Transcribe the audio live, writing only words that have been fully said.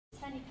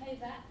Tania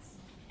Kovats,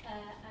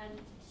 and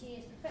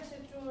she is Professor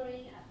of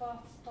Drawing at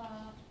Bath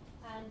Spa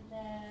and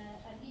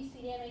used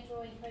to be the MA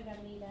Drawing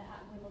Programme Leader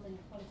at Wimbledon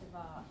College of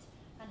Art.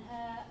 And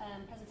her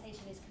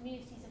presentation is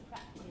Communities of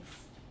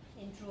Practice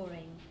in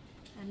Drawing.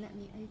 And let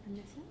me open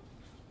this up.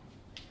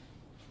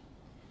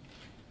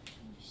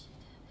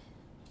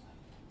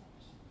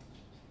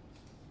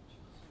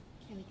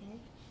 Here we go.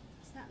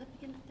 Is that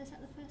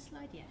the first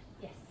slide? Yeah.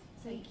 Yes.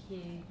 So Thank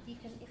you. you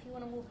can, if you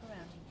want to walk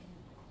around, you can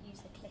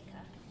use a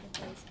clicker with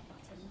those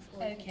buttons,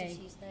 or you can Okay.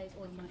 just use those,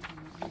 or you can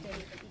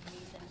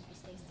use them if you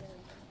stay still.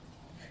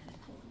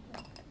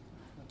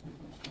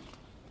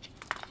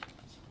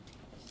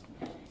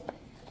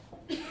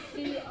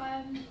 So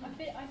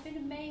I've been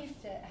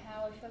amazed at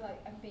how I feel like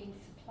I'm being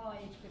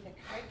supplied with a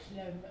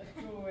curriculum of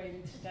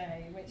drawing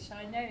today, which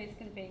I know is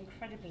going to be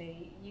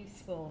incredibly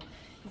useful.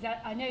 Because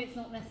I know it's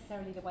not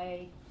necessarily the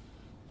way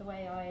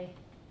I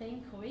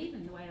think, or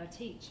even the way I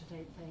teach, I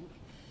don't think.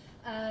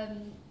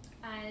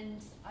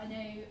 And I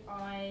know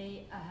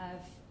I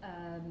have,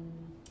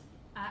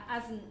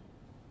 as an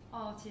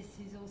artist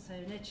who's also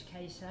an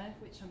educator,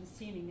 which I'm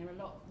assuming there are a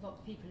lot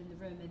of people in the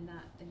room in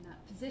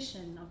that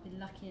position, I've been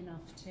lucky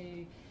enough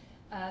to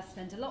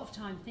spend a lot of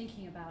time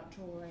thinking about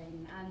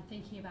drawing and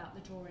thinking about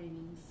the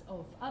drawings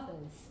of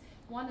others.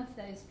 One of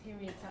those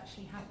periods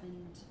actually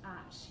happened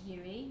at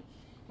UWE,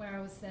 where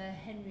I was the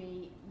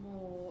Henry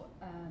Moore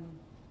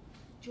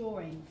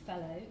Drawing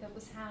Fellow that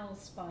was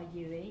housed by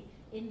UWE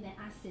in the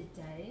acid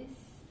days,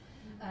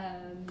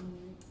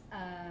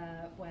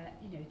 where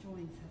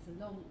drawings has a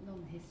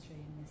long history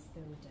in this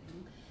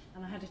building.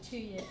 And I had a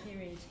 2-year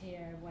period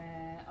here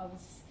where I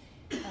was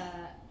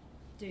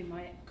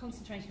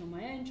concentrating on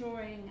my own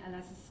drawing, and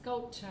as a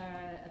sculptor,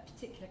 a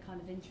particular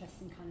kind of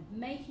interest in kind of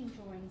making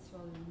drawings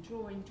rather than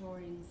drawing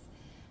drawings,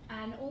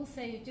 and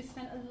also just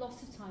spent a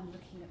lot of time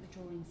looking at the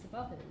drawings of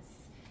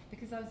others,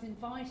 because I was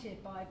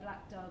invited by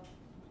Black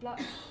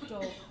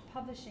Dog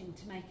Publishing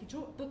to make a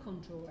book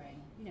on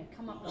drawing,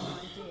 come up with an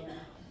idea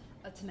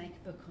to make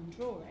a book on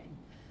drawing.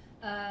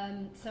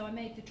 So I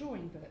made the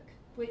drawing book,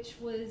 which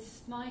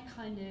was my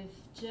kind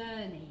of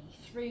journey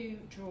through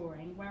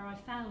drawing, where I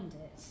found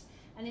it.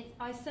 And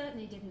I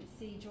certainly didn't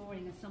see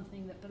drawing as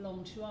something that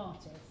belonged to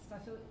artists. I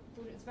thought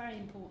it was very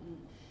important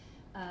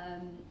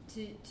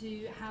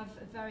to have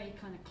a very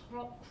kind of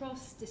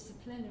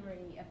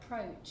cross-disciplinary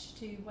approach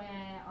to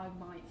where I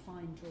might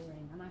find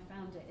drawing, and I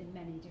found it in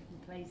many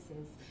different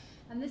places.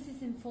 And this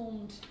has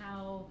informed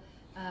how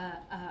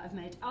I've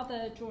made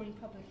other drawing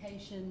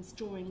publications,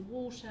 Drawing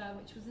Water,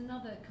 which was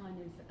another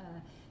kind of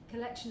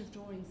collection of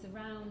drawings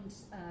around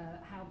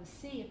how the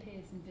sea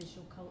appears in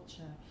visual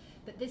culture.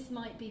 But this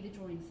might be the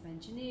drawings of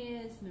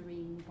engineers,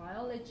 marine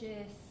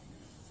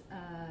biologists,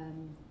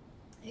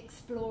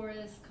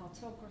 explorers,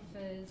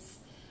 cartographers,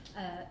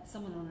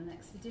 someone on an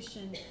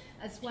expedition,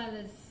 as well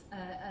as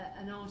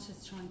an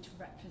artist trying to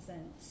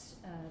represent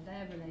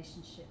their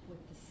relationship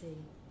with the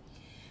sea.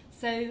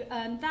 So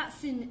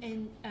that's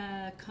in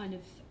kind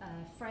of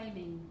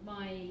framing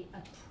my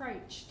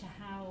approach to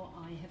how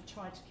I have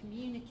tried to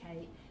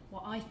communicate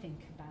what I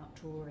think about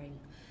drawing.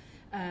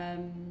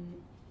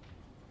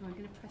 I'm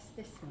going to press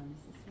this one,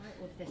 is this right,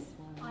 or this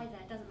one?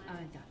 Either, doesn't matter.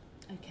 Either,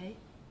 okay.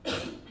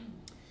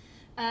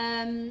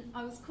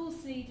 I was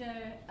course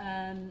leader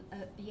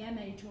at the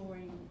MA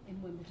Drawing in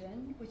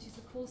Wimbledon, which is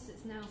a course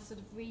that's now sort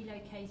of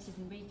relocated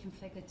and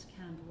reconfigured to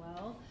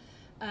Camberwell.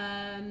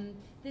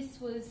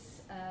 This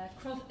was,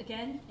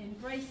 again,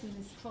 embracing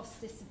this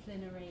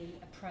cross-disciplinary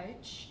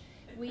approach.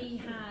 We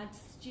had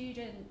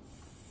students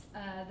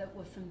that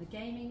were from the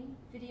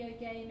video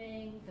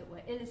gaming, that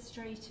were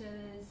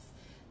illustrators,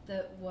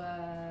 that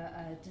were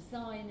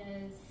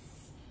designers,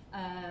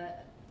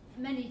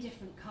 many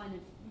different kind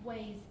of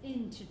ways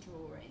into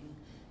drawing.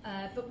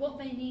 But what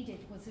they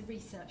needed was a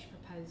research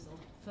proposal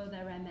for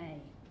their MA.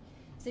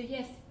 So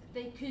yes,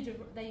 they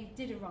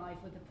did arrive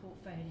with a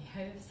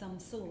portfolio of some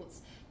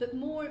sorts, but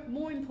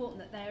more important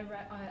that they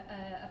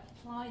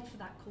applied for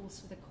that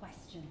course with a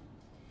question,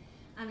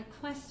 and a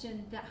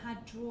question that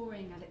had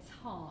drawing at its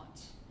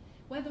heart.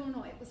 Whether or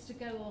not it was to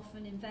go off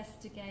and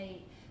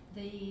investigate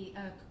the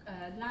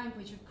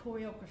language of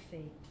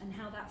choreography and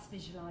how that's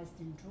visualised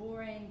in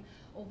drawing,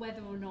 or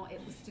whether or not it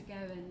was to go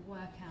and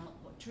work out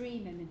what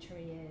dream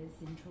imagery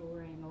is in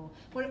drawing, or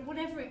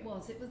whatever it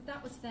was,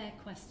 that was their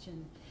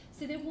question.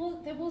 So there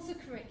was a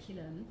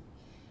curriculum,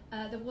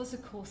 there was a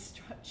course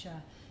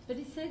structure, but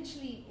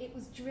essentially it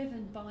was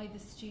driven by the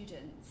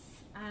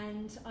students.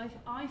 And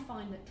I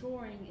find that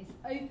drawing is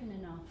open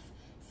enough,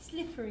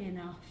 slippery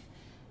enough,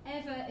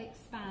 ever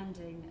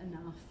expanding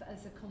enough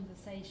as a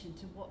conversation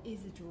to what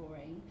is a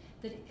drawing,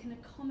 that it can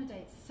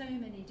accommodate so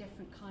many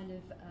different kind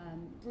of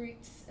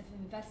routes of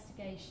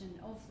investigation,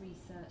 of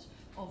research,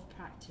 of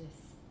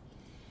practice.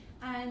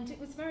 And it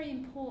was very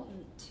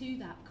important to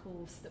that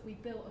course that we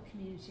built a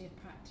community of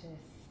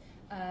practice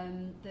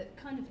that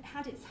kind of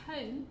had its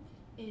home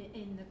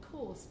in the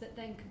course, but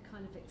then could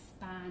kind of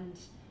expand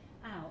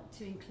out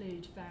to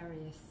include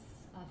various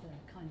other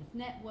kind of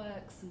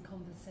networks and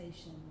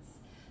conversations.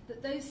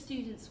 That those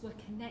students were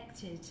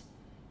connected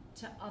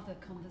to other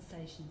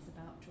conversations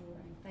about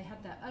drawing. They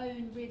had their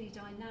own really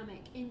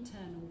dynamic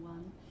internal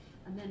one,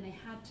 and then they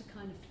had to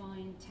kind of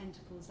find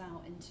tentacles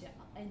out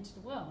into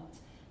the world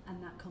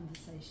and that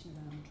conversation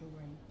around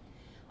drawing.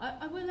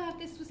 I will add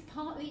this was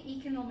partly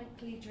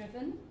economically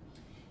driven,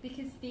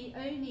 because the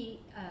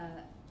only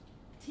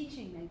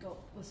teaching they got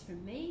was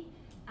from me,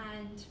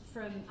 and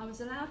I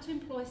was allowed to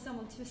employ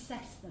someone to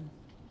assess them.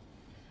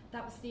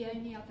 That was the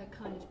only other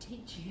kind of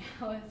teaching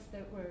hours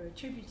that were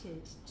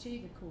attributed to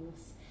the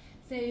course.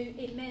 So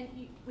it meant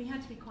we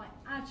had to be quite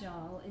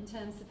agile in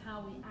terms of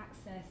how we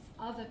access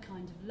other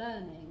kind of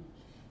learning.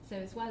 So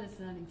as well as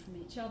learning from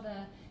each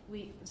other,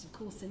 it was of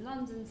course in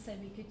London, so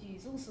we could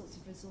use all sorts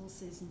of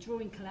resources and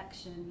drawing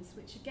collections,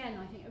 which again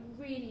I think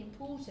are really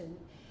important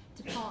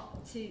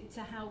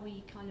to how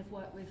we kind of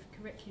work with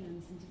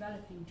curriculums and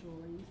developing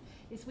drawings,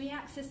 is we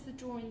access the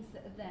drawings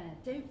that are there.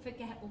 Don't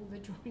forget all the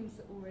drawings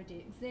that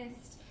already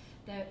exist.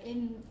 They're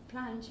in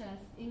plan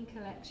chests, in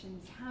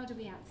collections. How do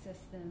we access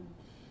them?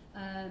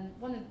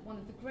 One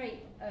of the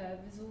great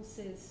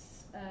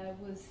resources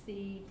was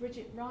the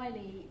Bridget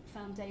Riley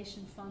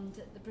Foundation Fund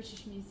at the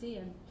British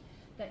Museum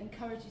that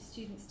encourages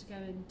students to go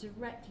and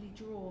directly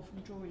draw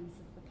from drawings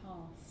of the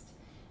past.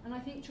 And I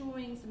think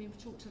drawings, I mean,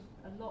 we've talked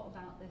a lot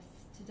about this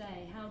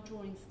today, how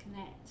drawings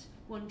connect,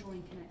 one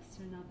drawing connects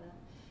to another.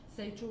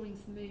 So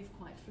drawings move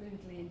quite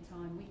fluidly in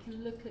time. We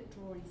can look at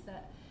drawings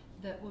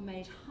that were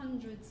made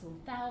hundreds or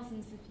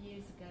thousands of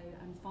years ago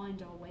and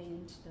find our way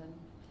into them.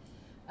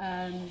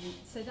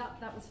 So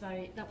that was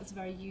a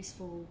very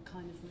useful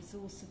kind of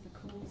resource of the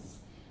course.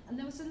 And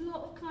there was a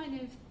lot of kind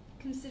of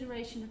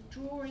consideration of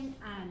drawing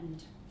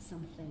and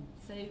something.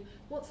 So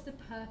what's the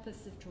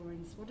purpose of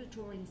drawings? What are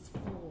drawings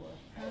for?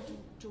 How do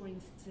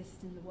drawings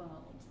exist in the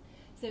world?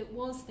 So it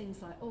was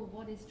things like, oh,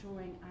 what is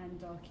drawing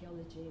and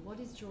archaeology? What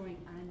is drawing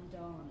and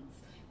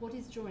dance? What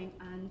is drawing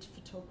and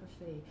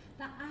photography?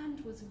 That and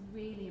was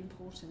really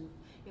important.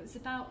 It was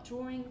about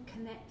drawing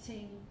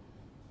connecting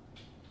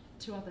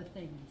to other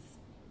things.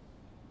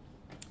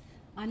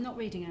 I'm not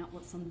reading out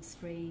what's on the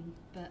screen,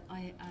 but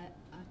I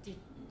did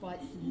write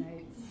some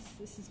notes.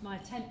 This is my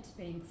attempt at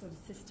being sort of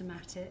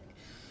systematic.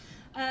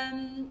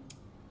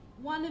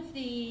 One of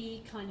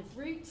the kind of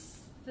roots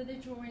for the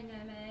drawing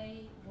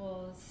MA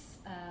was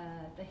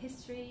the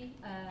history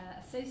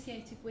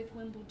associated with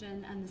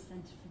Wimbledon and the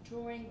Centre for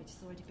Drawing, which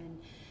has already been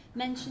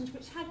mentioned,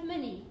 which had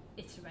many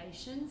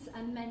iterations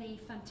and many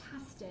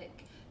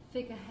fantastic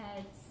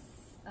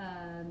figureheads.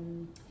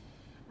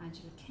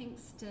 Angela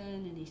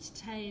Kingston, Anita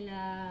Taylor,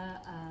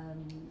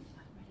 I'm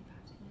really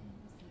bad at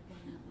names, they're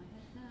going out my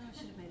head now, I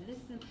should have made a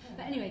list of them.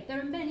 But anyway, there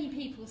are many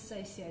people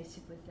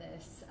associated with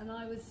this, and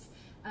I was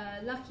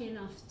lucky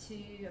enough to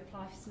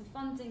apply for some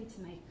funding to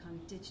make a kind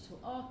of digital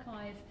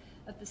archive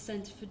of the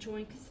Centre for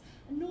Drawing, because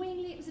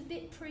annoyingly it was a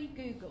bit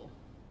pre-Google,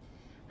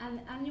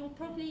 and you'll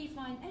probably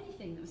find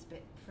anything that was a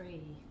bit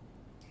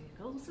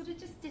pre-Google sort of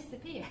just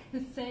disappear.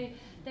 So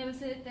there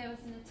was an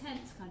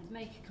attempt to kind of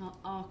make an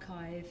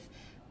archive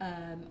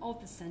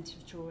of the Centre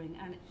of Drawing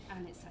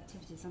and its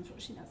activities.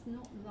 Unfortunately, that's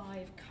not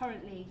live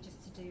currently,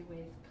 just to do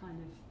with kind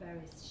of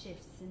various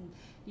shifts in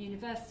the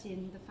university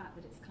and the fact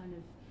that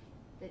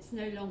it's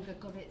no longer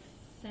got its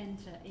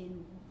centre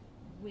in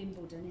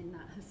Wimbledon in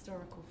that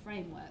historical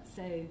framework.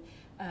 So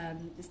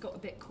it's got a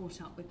bit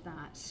caught up with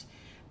that.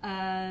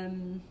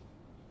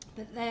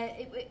 But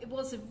it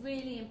was a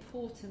really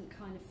important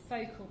kind of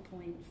focal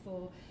point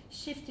for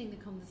shifting the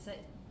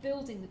conversation,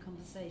 building the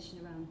conversation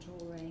around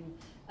drawing,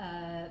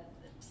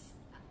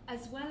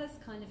 as well as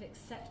kind of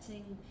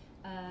accepting,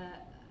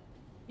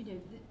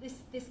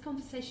 this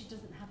conversation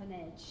doesn't have an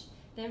edge.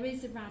 There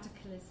is a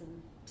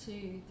radicalism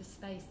to the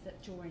space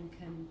that drawing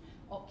can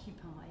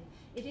occupy.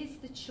 It is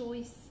the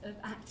choice of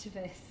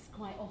activists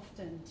quite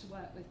often to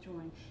work with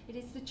drawing. It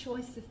is the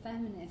choice of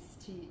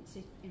feminists to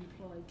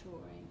employ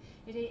drawing.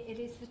 It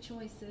is the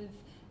choice of,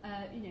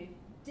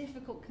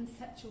 difficult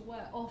conceptual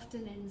work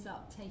often ends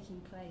up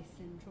taking place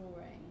in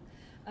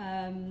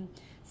drawing.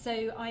 So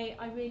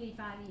I really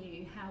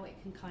value how it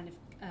can kind of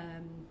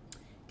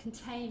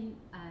contain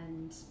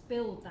and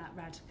build that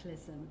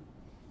radicalism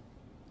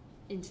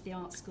into the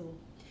art school.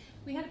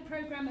 We had a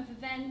programme of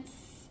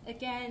events,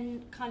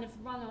 again, kind of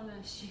run on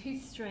a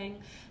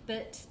shoestring,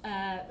 but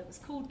it was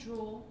called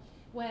Draw,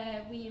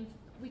 where we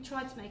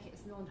tried to make it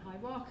as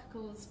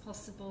non-hierarchical as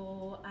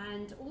possible,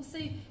 and also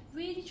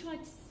really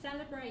tried to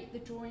celebrate the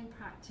drawing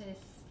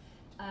practice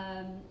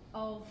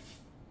of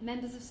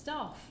members of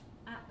staff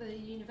at the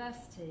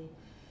university.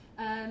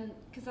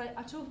 Because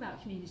I talk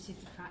about communities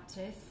of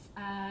practice,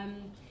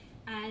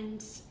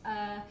 and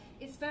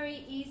it's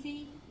very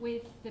easy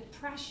with the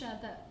pressure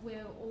that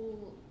we're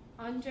all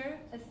under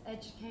as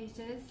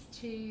educators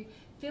to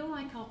feel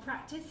like our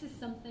practice is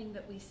something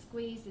that we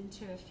squeeze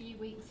into a few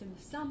weeks in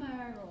the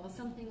summer or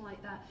something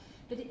like that.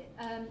 But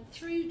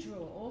through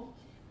Draw,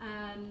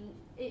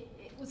 it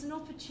was an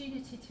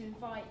opportunity to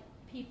invite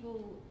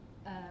people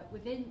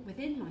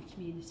within my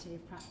community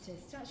of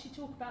practice to actually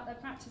talk about their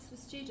practice with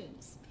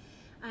students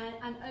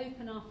and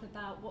open up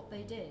about what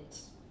they did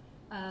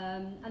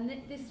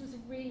This was a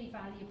really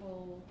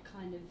valuable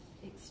kind of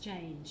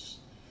exchange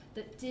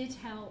that did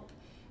help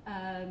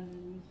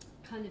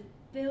kind of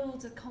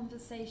build a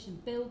conversation,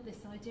 build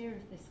this idea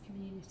of this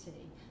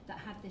community that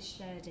had this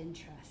shared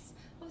interest.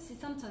 Obviously,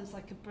 sometimes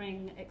I could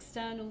bring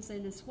externals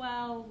in as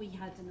well. We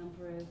had a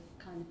number of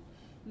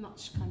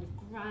much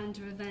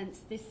grander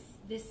events.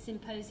 This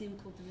symposium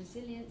called The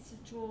Resilience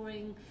of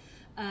Drawing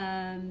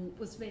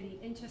was really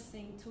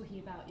interesting, talking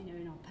about, you know,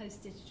 in our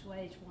post-digital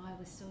age, why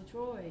we're still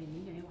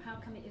drawing, you know, how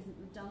come it isn't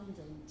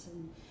redundant,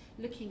 and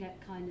looking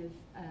at kind of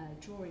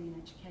drawing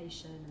in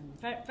education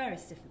and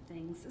various different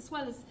things, as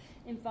well as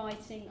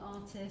inviting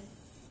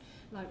artists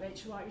like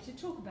Rachel Whiteley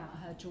to talk about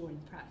her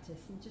drawing practice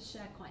and just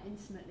share quite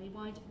intimately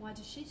why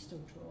does she still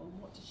draw and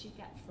what does she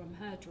get from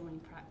her drawing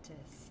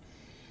practice.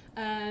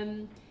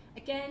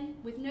 Again,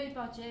 with no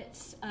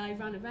budget, I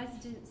run a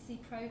residency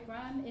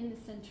programme in the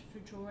Centre for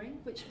Drawing,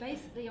 which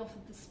basically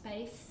offered the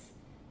space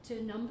to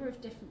a number of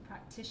different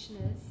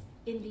practitioners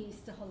in the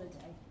Easter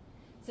holiday.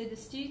 So the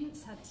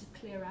students had to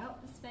clear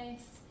out the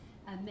space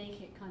and make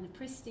it kind of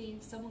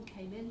pristine. Someone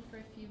came in for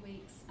a few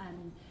weeks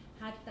and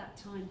had that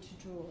time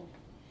to draw.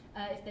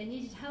 If they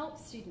needed help,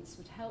 students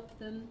would help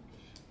them,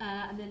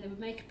 and then they would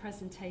make a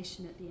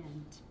presentation at the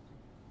end.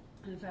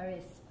 And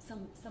some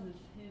of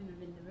whom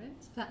are in the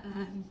rooms, but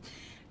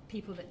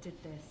people that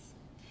did this.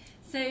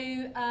 So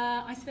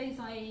I suppose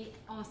I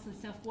asked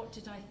myself, what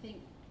did I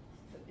think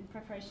in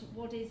preparation?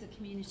 What is a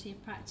community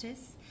of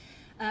practice?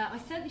 I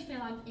certainly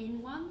feel I'm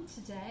in one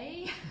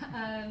today.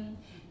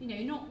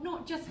 You know,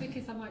 not just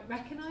because I might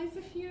recognise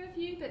a few of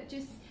you, but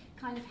just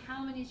kind of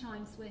how many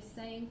times we're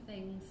saying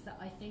things that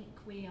I think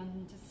we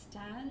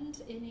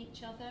understand in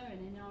each other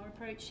and in our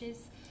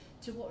approaches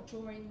to what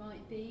drawing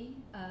might be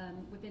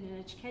within an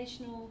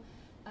educational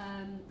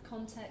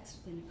context,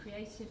 within a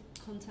creative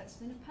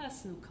context, within a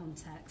personal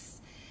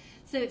context.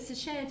 So it's a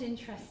shared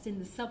interest in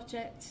the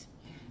subject.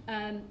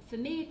 For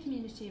me, a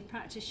community of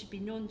practice should be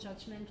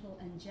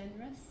non-judgmental and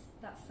generous.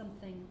 That's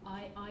something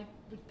I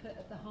would put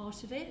at the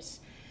heart of it.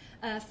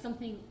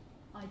 Something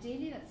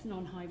ideally that's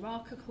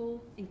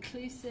non-hierarchical,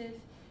 inclusive,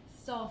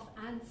 staff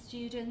and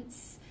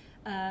students,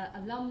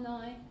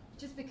 alumni.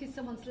 Just because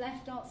someone's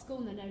left art school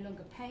and they're no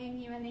longer paying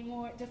you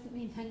anymore, it doesn't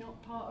mean they're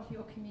not part of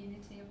your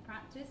community of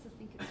practice. I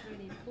think it's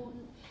really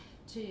important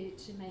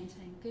to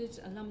maintain good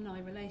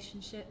alumni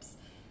relationships.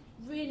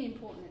 Really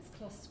important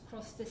it's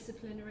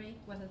cross-disciplinary,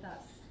 whether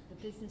that's the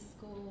business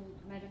school,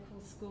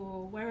 medical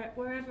school,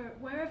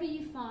 wherever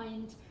you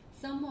find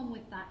someone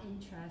with that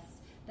interest,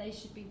 they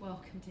should be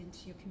welcomed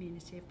into your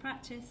community of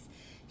practice,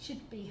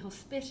 should be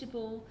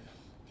hospitable.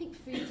 I think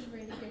food's a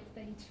really good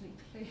thing to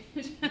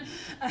include.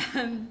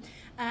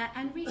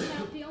 And reach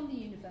out beyond the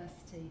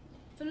university.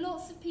 For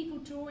lots of people,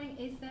 drawing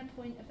is their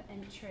point of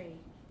entry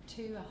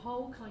to a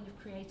whole kind of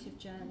creative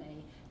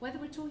journey. Whether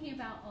we're talking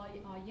about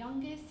our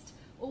youngest,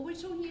 or we're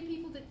talking about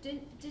people that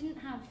didn't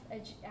have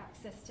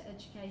access to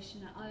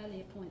education at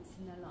earlier points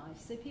in their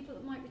lives. So people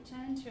that might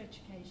return to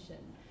education.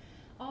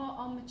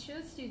 Our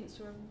mature students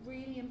were a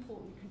really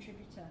important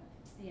contributor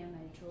to the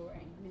MA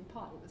drawing. I mean,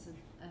 partly it was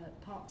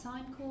a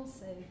part-time course,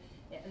 so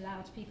it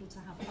allowed people to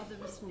have other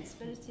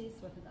responsibilities,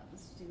 whether that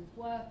was to do with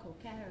work or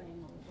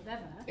caring or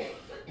whatever.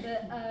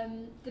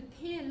 But the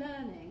peer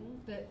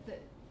learning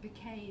that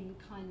became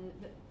kind of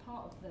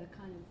part of the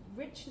kind of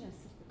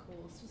richness of the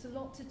course was a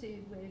lot to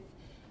do with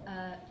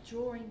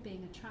drawing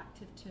being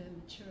attractive to a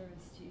maturer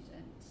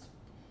student.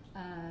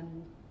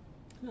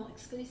 Not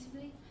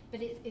exclusively,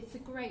 but it's a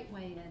great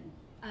way in.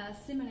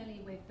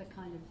 Similarly with the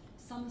kind of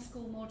summer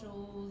school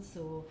models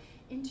or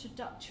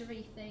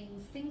introductory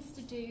things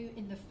to do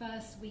in the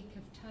first week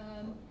of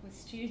term with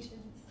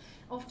students.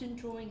 Often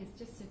drawing is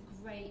just a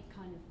great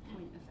kind of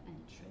point of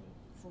entry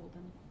for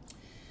them.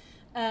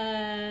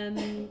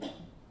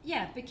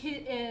 Yeah,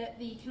 because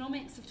the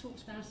economics, I've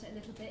talked about it a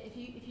little bit. If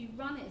you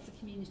run it as a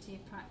community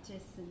of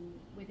practice and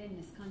within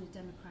this kind of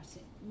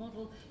democratic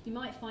model, you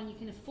might find you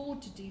can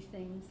afford to do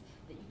things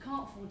that you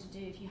can't afford to do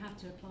if you have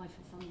to apply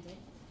for funding.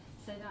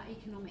 So that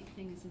economic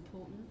thing is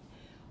important.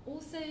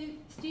 Also,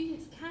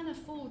 students can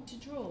afford to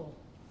draw.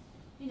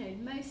 You know,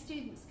 most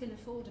students can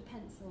afford a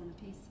pencil and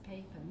a piece of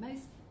paper.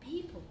 Most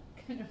people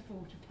can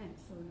afford a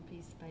pencil and a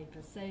piece of paper.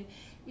 So,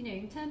 you know,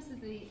 in terms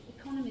of the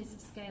economies of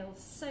scale,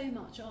 so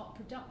much art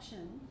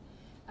production,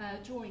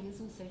 drawing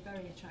is also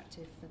very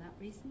attractive for that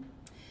reason.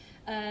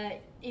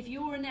 If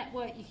you're a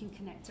network, you can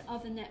connect to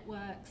other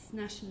networks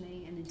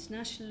nationally and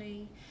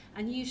internationally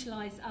and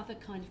utilise other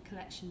kind of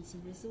collections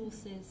and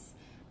resources.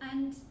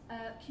 And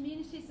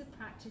communities of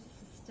practice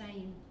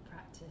sustain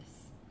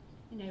practice.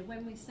 You know,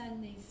 when we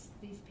send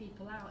these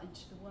people out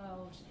into the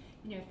world,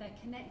 you know, if they're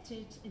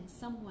connected in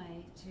some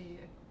way to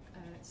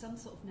some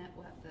sort of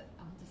network that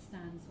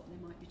understands what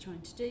they might be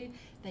trying to do,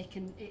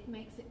 it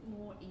makes it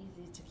more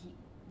easy to keep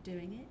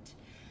doing it.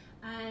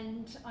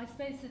 And I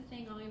suppose the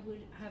thing I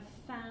would have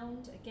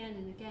found again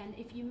and again,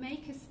 if you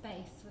make a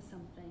space for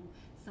something,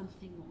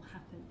 something will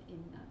happen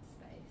in that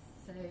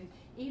space. So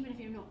even if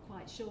you're not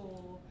quite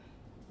sure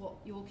what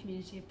your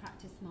community of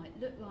practice might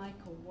look like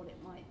or what it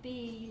might be.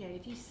 You know,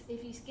 if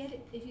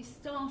you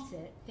start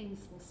it,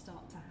 things will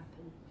start to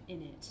happen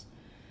in it.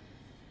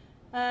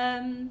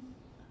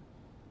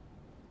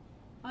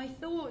 I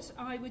thought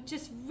I would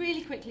just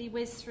really quickly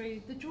whiz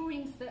through the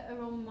drawings that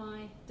are on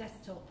my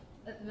desktop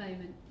at the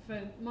moment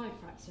for my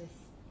practice,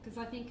 because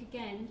I think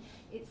again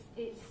it's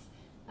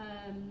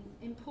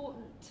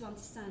important to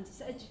understand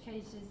as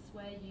educators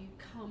where you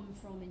come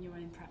from in your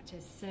own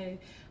practice. So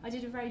I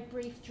did a very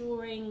brief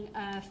drawing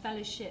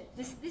fellowship.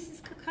 This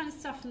is kind of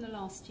stuff from the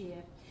last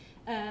year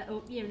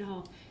or year and a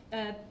half.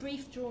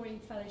 Brief drawing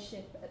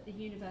fellowship at the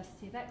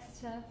University of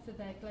Exeter for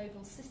their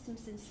Global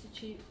Systems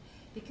Institute,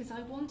 because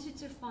I wanted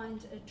to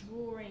find a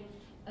drawing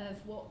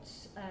of what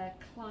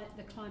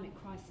the climate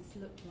crisis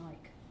looked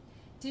like.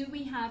 Do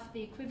we have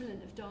the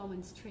equivalent of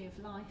Darwin's Tree of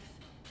Life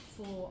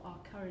for our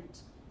current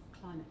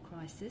climate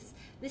crisis?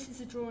 This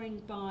is a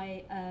drawing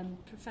by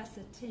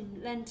Professor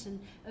Tim Lenton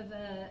of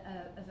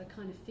a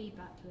kind of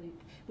feedback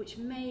loop, which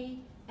may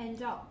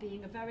end up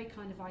being a very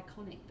kind of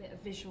iconic bit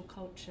of visual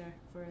culture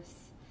for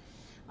us.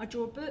 I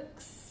draw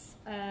books.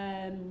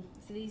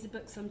 So these are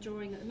books I'm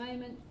drawing at the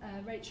moment.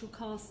 Rachel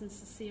Carson's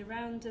The Sea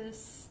Around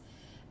Us.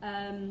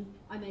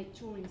 I make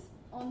drawings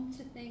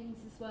onto things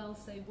as well,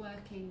 so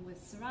working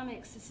with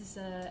ceramics. This is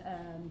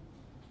a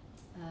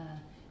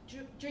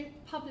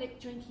public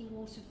drinking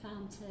water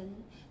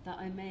fountain that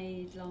I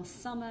made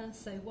last summer,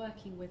 so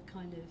working with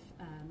kind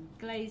of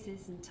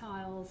glazes and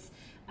tiles,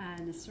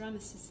 and a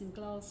ceramicist in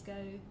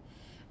Glasgow.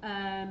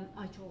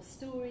 I draw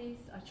stories.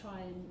 I try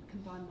and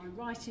combine my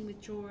writing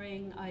with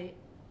drawing. I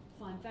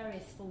find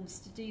various forms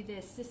to do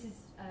this. This is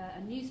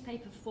a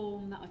newspaper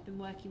form that I've been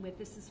working with.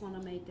 This is one I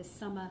made this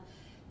summer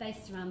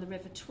based around the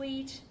River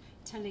Tweed,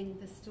 telling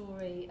the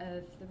story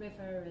of the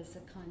river as a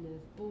kind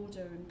of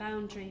border and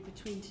boundary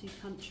between two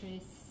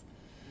countries.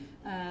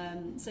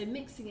 So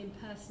mixing in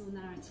personal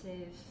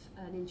narrative,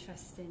 an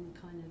interest in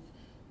kind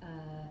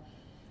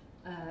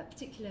of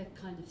particular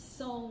kind of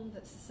song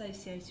that's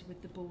associated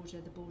with the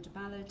border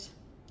ballad.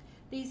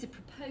 These are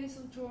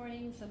proposal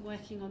drawings. I'm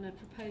working on a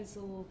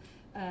proposal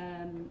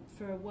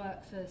for a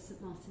work for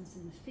St Martin's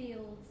in the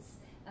Fields,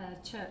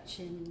 church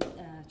in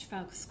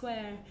Trafalgar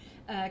Square.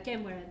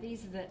 Again, where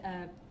these are the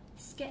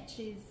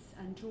sketches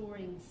and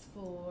drawings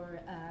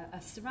for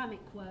a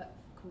ceramic work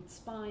called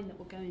Spine that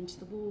will go into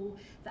the wall,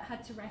 that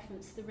had to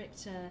reference the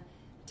Richter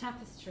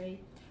tapestry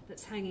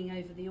that's hanging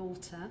over the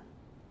altar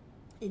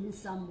in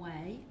some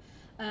way.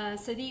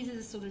 So these are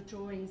the sort of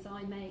drawings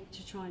I make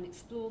to try and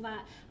explore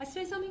that. I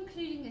suppose I'm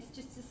including this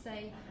just to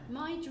say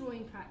my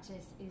drawing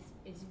practice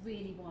is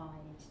really wide.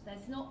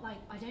 There's not like,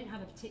 I don't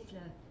have a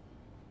particular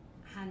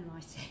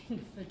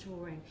handwriting for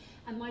drawing,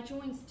 and my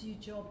drawings do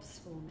jobs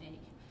for me.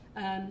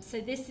 So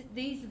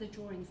these are the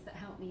drawings that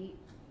help me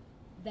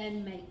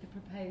then make the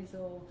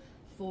proposal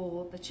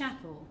for the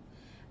chapel.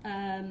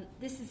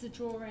 This is a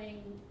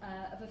drawing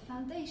of a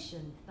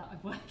foundation that I'm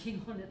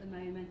working on at the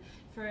moment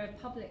for a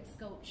public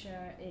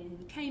sculpture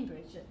in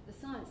Cambridge at the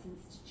Science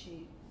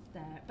Institute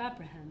there at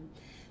Babraham.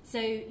 So,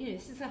 you know,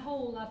 this is a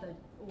whole other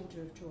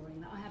order of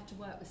drawing that I have to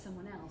work with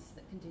someone else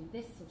that can do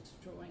this sort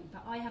of drawing,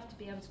 but I have to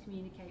be able to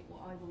communicate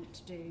what I want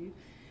to do.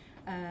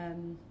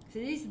 So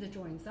these are the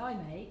drawings I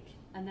make,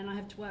 and then I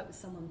have to work with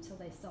someone until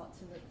they start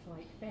to look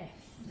like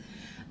this.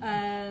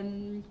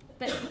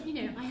 But, you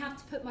know, I have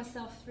to put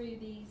myself through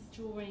these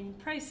drawing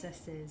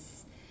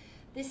processes.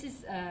 This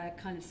is a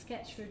kind of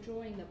sketch for a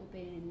drawing that will be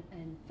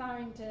in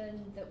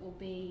Farringdon, that will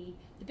be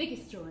the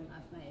biggest drawing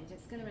I've made.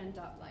 It's going to end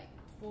up like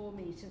 4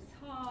 meters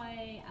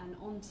high and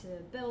onto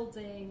a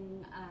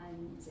building,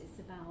 and it's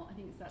about, I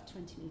think it's about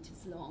 20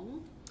 meters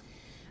long.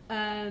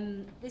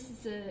 This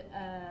is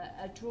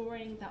a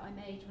drawing that I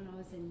made when I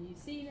was in New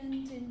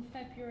Zealand in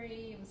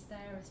February. I was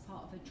there as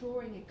part of a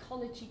drawing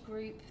ecology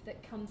group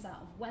that comes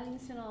out of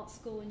Wellington Art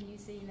School in New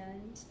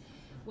Zealand,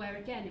 where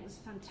again it was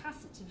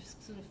fantastic to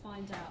sort of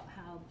find out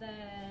how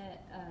they're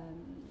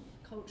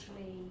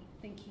culturally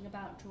thinking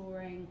about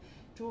drawing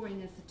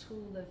as a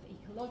tool of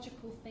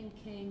ecological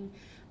thinking.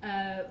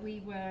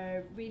 We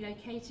were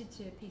relocated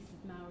to a piece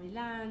of Maori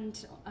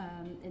land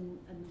in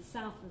the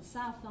south of the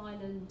South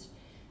Island,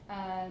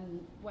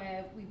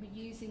 where we were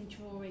using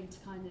drawing to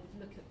kind of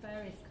look at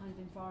various kind of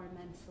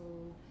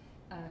environmental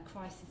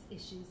crisis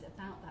issues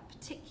about that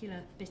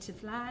particular bit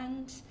of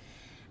land.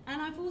 And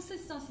I've also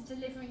started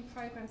delivering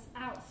programs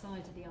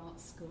outside of the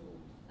art school,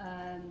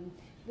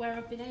 where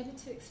I've been able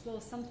to explore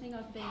something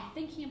I've been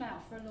thinking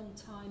about for a long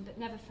time but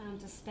never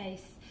found a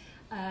space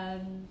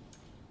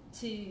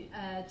to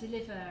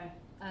deliver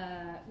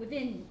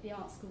within the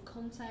art school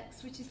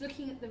context, which is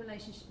looking at the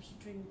relationship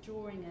between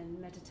drawing and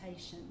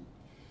meditation.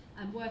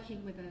 I'm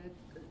working with a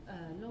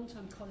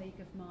long-time colleague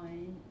of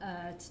mine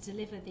to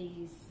deliver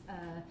these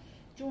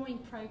drawing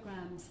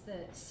programs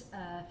that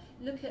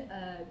look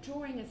at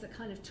drawing as a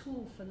kind of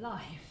tool for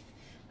life.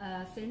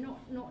 So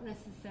not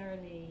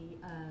necessarily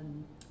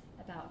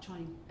about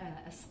trying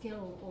a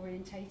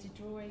skill-orientated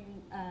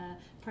drawing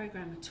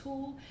program at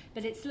all,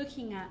 but it's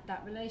looking at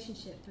that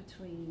relationship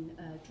between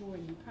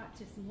drawing and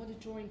practice, and what a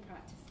drawing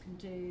practice can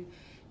do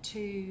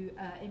to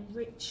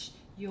enrich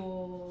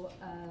your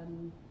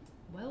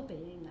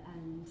well-being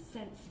and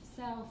sense of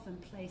self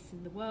and place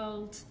in the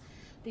world.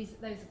 Those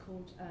are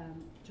called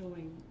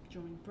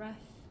drawing breath,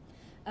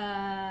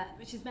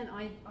 which has meant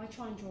I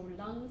try and draw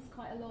lungs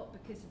quite a lot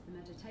because of the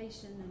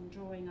meditation and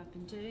drawing I've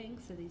been doing.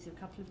 So these are a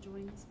couple of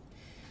drawings.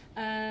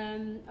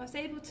 I was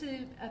able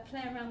to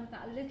play around with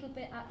that a little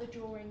bit at the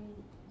drawing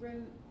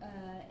room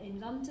in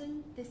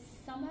London this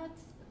summer.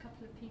 A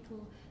couple of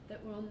people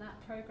that were on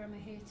that programme are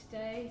here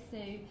today. So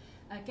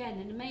again,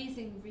 an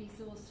amazing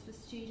resource for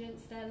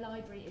students. Their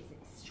library is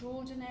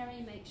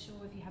extraordinary. Make sure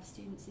if you have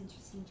students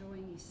interested in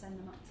drawing, you send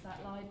them up to that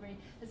library,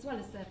 as well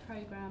as their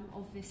programme,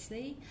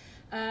 obviously.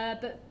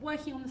 But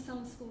working on the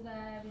summer school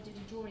there, we did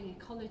a drawing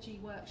ecology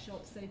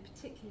workshop, so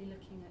particularly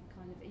looking at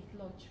kind of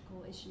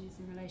ecological issues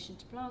in relation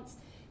to plants,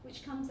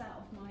 which comes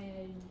out of my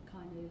own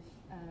kind of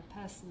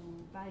personal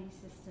value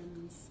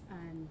systems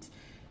and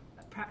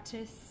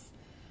practice.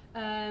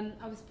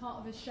 I was part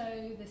of a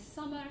show this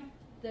summer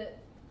that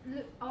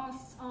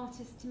asked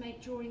artists to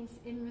make drawings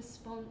in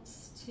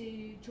response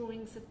to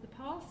drawings of the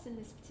past in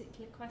this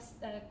particular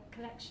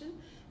collection,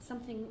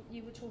 something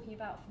you were talking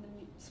about from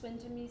the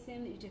Swindon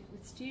Museum that you did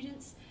with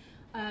students.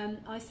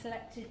 I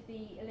selected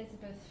the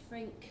Elizabeth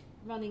Frink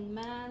Running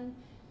Man,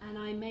 and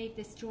I made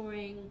this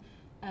drawing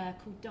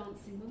called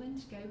Dancing Woman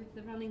to go with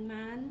the running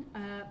man.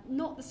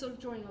 Not the sort of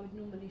drawing I would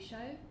normally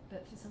show,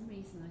 but for some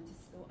reason I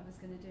just thought I was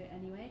going to do it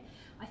anyway.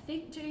 I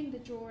think doing the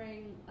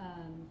drawing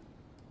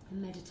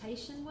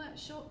meditation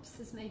workshops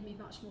has made me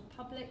much more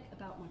public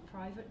about my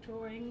private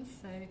drawings,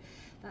 so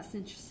that's an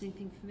interesting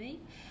thing for me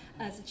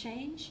as a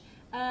change.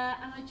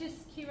 And I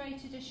just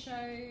curated a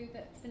show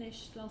that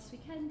finished last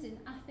weekend in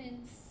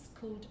Athens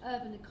called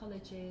Urban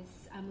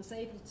Ecologies, and was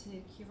able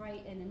to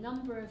curate in a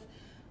number of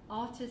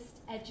artist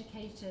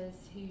educators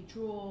who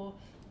draw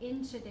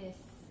into this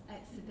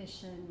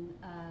exhibition,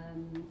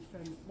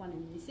 from one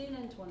in New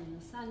Zealand, one in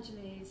Los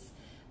Angeles.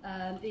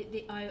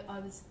 I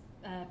was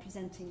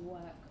presenting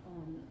work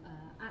on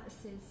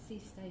atlases, sea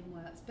stain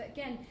works, but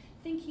again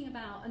thinking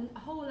about a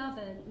whole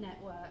other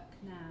network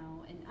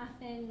now in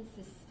Athens,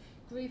 this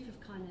group of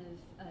kind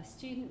of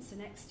students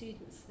and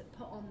ex-students that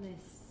put on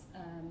this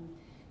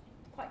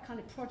quite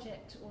kind of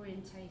project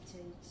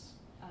orientated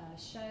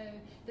show,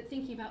 but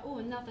thinking about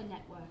another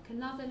network,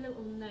 another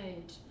little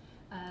node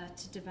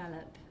to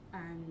develop,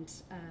 and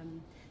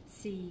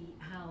see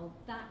how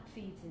that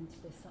feeds into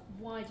this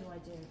wider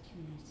idea of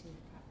community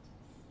of practice.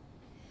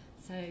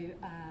 So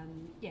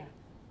yeah,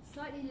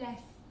 slightly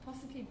less,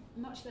 possibly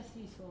much less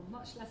useful,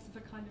 much less of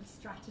a kind of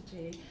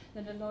strategy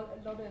than a lot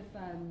of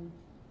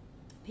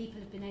people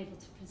have been able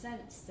to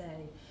present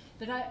today.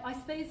 But I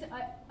suppose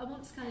I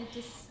want to kind of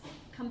just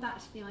come back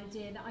to the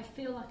idea that I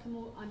feel like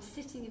I'm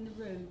sitting in the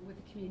room with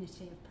a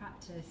community of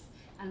practice,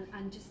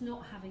 and just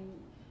not having,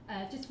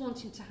 just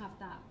wanting to have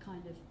that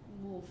kind of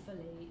more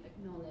fully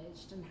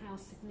acknowledged, and how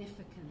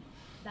significant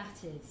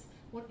that is.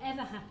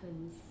 Whatever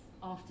happens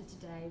after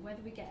today,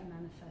 whether we get a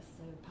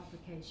manifesto, a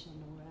publication,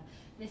 or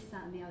this,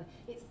 that, and the other,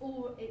 it's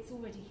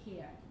already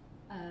here,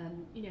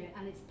 you know,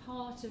 and it's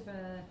part of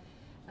a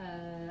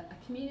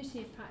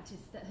community of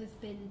practice that has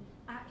been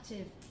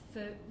active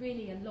for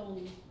really a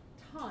long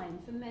time,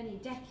 for many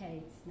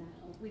decades now,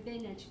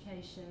 within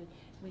education,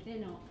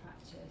 within art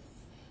practice.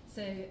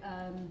 So,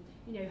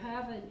 you know,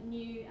 however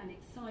new and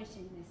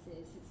exciting this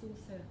is, it's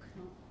also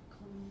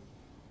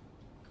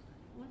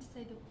I want to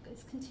say that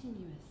it's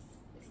continuous.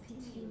 It's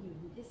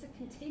continuum. It's a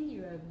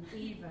continuum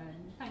even.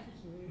 Thank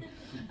you.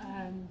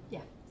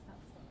 Yeah.